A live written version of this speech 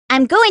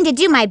I'm going to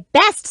do my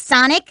best,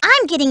 Sonic.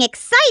 I'm getting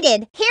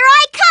excited. Here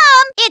I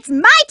come. It's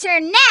my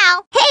turn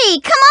now. Hey,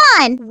 come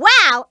on.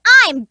 Wow,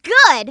 I'm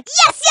good.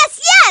 Yes,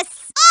 yes,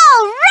 yes.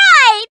 All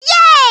right.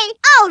 Yay.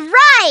 All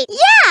right.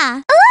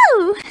 Yeah.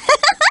 Ooh.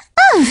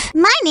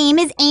 My name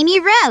is Amy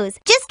Rose.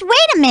 Just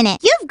wait a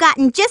minute. You've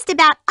gotten just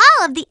about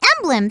all of the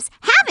emblems,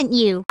 haven't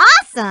you?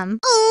 Awesome.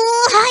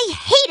 Ooh, I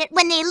hate it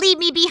when they leave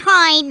me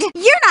behind.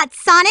 You're not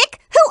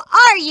Sonic. Who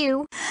are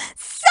you?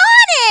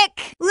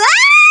 Sonic! Ah!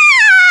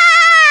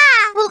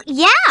 Well,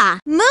 yeah.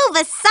 Move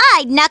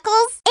aside,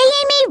 Knuckles.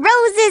 Amy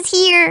Rose is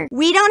here.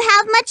 We don't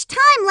have much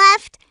time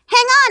left.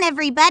 Hang on,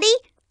 everybody.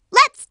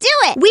 Let's do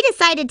it! We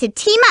decided to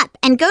team up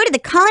and go to the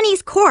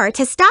colony's core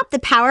to stop the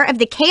power of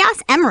the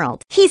Chaos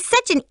Emerald. He's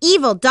such an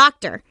evil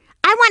doctor.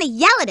 I want to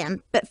yell at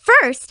him, but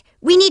first,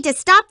 we need to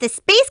stop the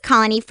space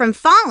colony from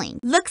falling.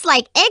 Looks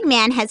like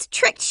Eggman has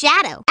tricked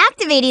Shadow.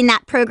 Activating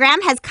that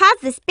program has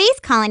caused the space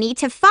colony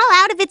to fall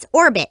out of its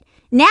orbit.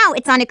 Now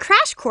it's on a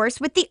crash course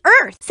with the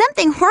Earth.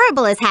 Something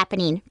horrible is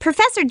happening.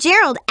 Professor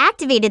Gerald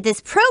activated this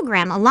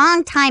program a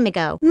long time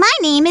ago. My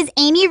name is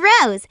Amy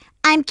Rose.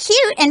 I'm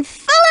cute and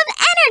full of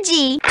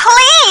energy.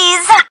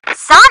 Please!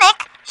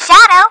 Sonic,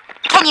 Shadow,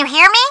 can you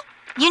hear me?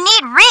 You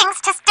need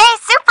rings to stay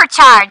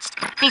supercharged.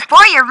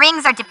 Before your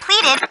rings are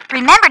depleted,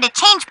 remember to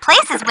change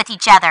places with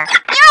each other.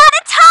 You're out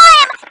of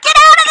time! Get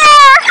out of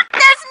there!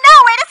 There's no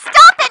way to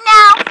stop it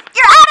now!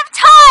 You're out of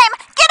time!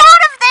 Get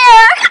out of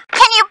there!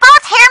 Can you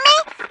both hear me?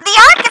 The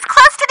Ark is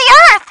close to the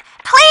Earth.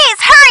 Please,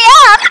 hurry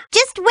up!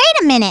 Just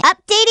wait a minute.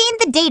 Updating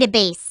the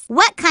database.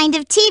 What kind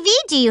of TV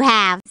do you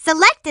have?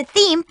 Select a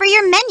theme for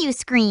your menu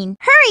screen.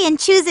 Hurry and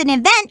choose an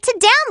event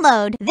to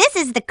download. This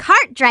is the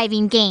kart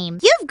driving game.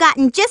 You've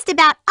gotten just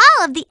about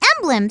all of the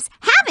emblems,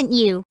 haven't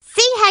you?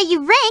 See how you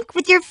rank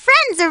with your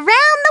friends around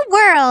the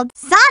world.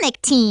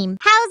 Sonic Team.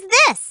 How's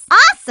this?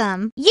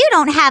 Awesome. You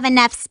don't have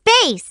enough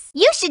space.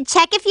 You should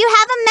check if you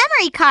have a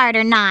memory card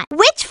or not.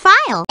 Which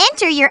file?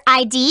 Enter your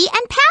ID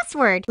and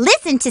password.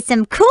 Listen to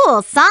some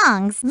cool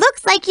songs.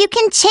 Looks like you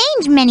can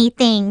change many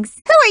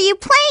things. Who are you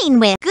playing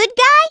with? Good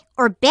guy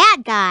or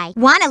bad guy?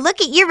 Want to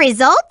look at your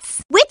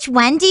results? Which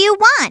one do you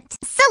want?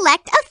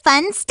 Select a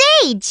fun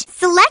stage.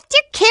 Select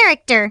your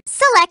character.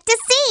 Select a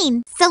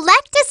scene.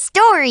 Select a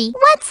story.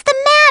 What's the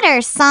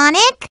matter,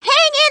 Sonic?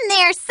 Hang in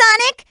there,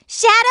 Sonic.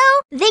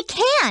 Shadow, they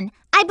can.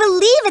 I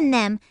believe in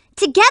them.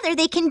 Together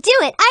they can do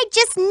it. I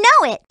just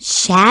know it.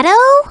 Shadow?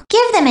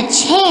 Give them a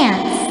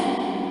chance.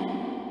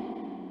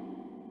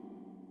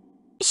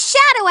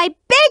 Shadow, I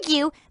beg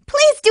you.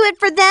 Please do it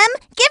for them.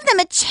 Give them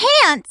a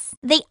chance.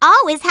 They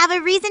always have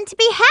a reason to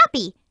be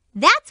happy.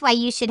 That's why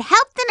you should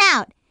help them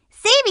out.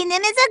 Saving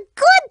them is a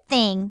good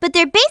thing. But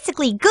they're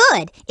basically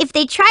good if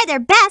they try their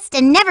best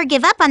and never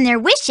give up on their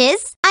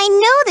wishes. I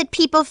know that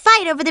people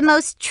fight over the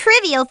most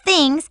trivial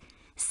things.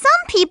 Some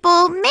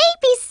people may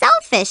be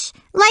selfish,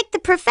 like the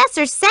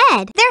professor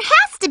said. There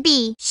has to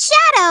be.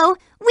 Shadow,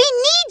 we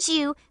need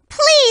you.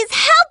 Please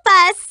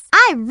help us.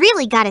 I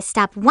really gotta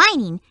stop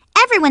whining.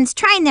 Everyone's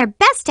trying their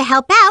best to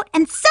help out,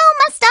 and so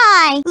must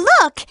I.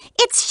 Look,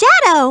 it's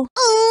Shadow.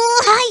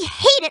 Ooh, I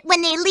hate it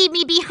when they leave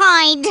me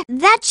behind.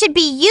 That should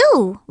be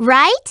you,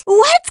 right?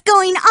 What's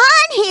going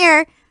on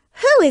here?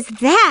 Who is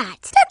that?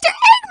 Dr.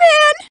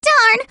 Eggman!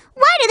 Darn,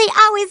 why do they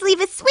always leave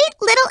a sweet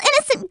little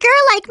innocent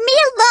girl like me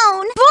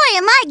alone? Boy,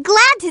 am I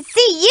glad to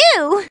see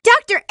you!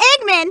 Dr.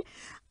 Eggman!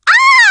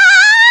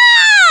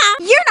 Ah!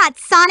 You're not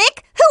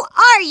Sonic! Who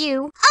are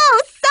you?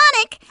 Oh,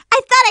 Sonic!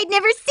 I thought I'd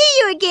never see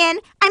you again.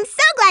 I'm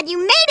so glad you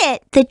made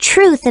it. The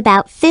truth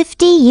about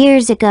 50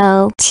 years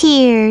ago.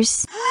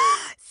 Tears.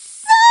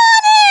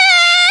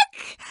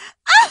 Sonic!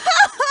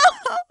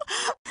 Oh!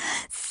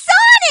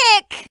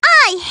 Sonic!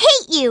 I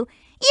hate you.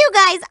 You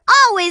guys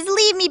always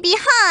leave me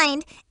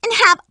behind and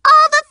have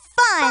all the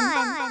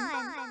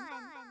fun.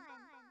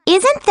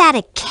 Isn't that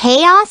a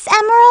Chaos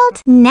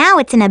Emerald? Now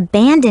it's an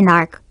abandoned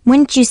Ark,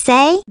 wouldn't you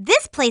say?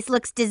 This place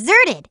looks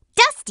deserted.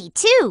 Dusty,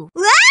 too.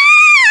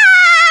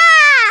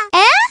 Ah!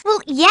 Eh?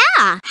 Well,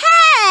 yeah.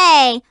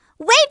 Hey!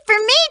 Wait for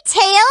me,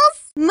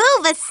 Tails!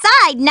 Move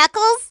aside,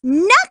 Knuckles.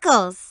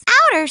 Knuckles!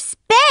 Outer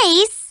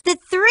space? The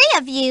three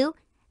of you?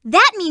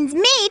 That means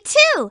me,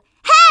 too.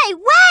 Hey,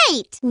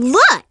 wait!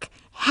 Look!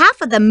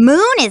 Half of the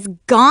moon is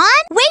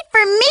gone? Wait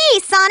for me,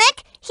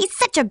 Sonic! He's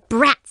such a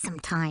brat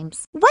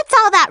sometimes. What's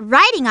all that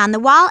writing on the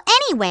wall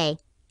anyway?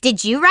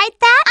 Did you write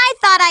that? I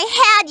thought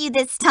I had you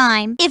this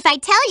time. If I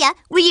tell ya,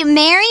 will you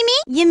marry me?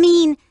 You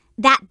mean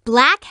that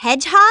black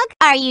hedgehog?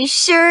 Are you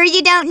sure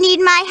you don't need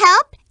my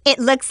help? It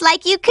looks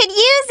like you could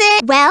use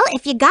it. Well,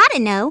 if you gotta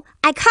know,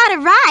 I caught a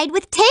ride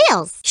with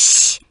Tails.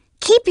 Shh!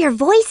 Keep your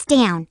voice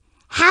down.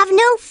 Have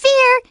no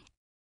fear.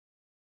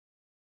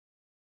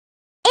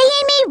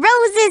 Amy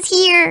Rose is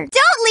here.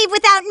 Don't leave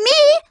without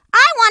me.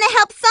 I want to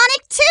help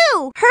Sonic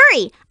too.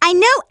 Hurry. I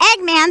know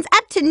Eggman's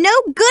up to no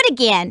good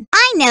again.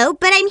 I know,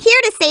 but I'm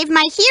here to save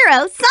my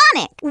hero,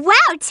 Sonic.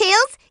 Wow,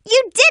 Tails,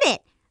 you did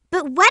it.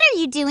 But what are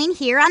you doing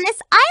here on this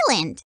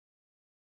island?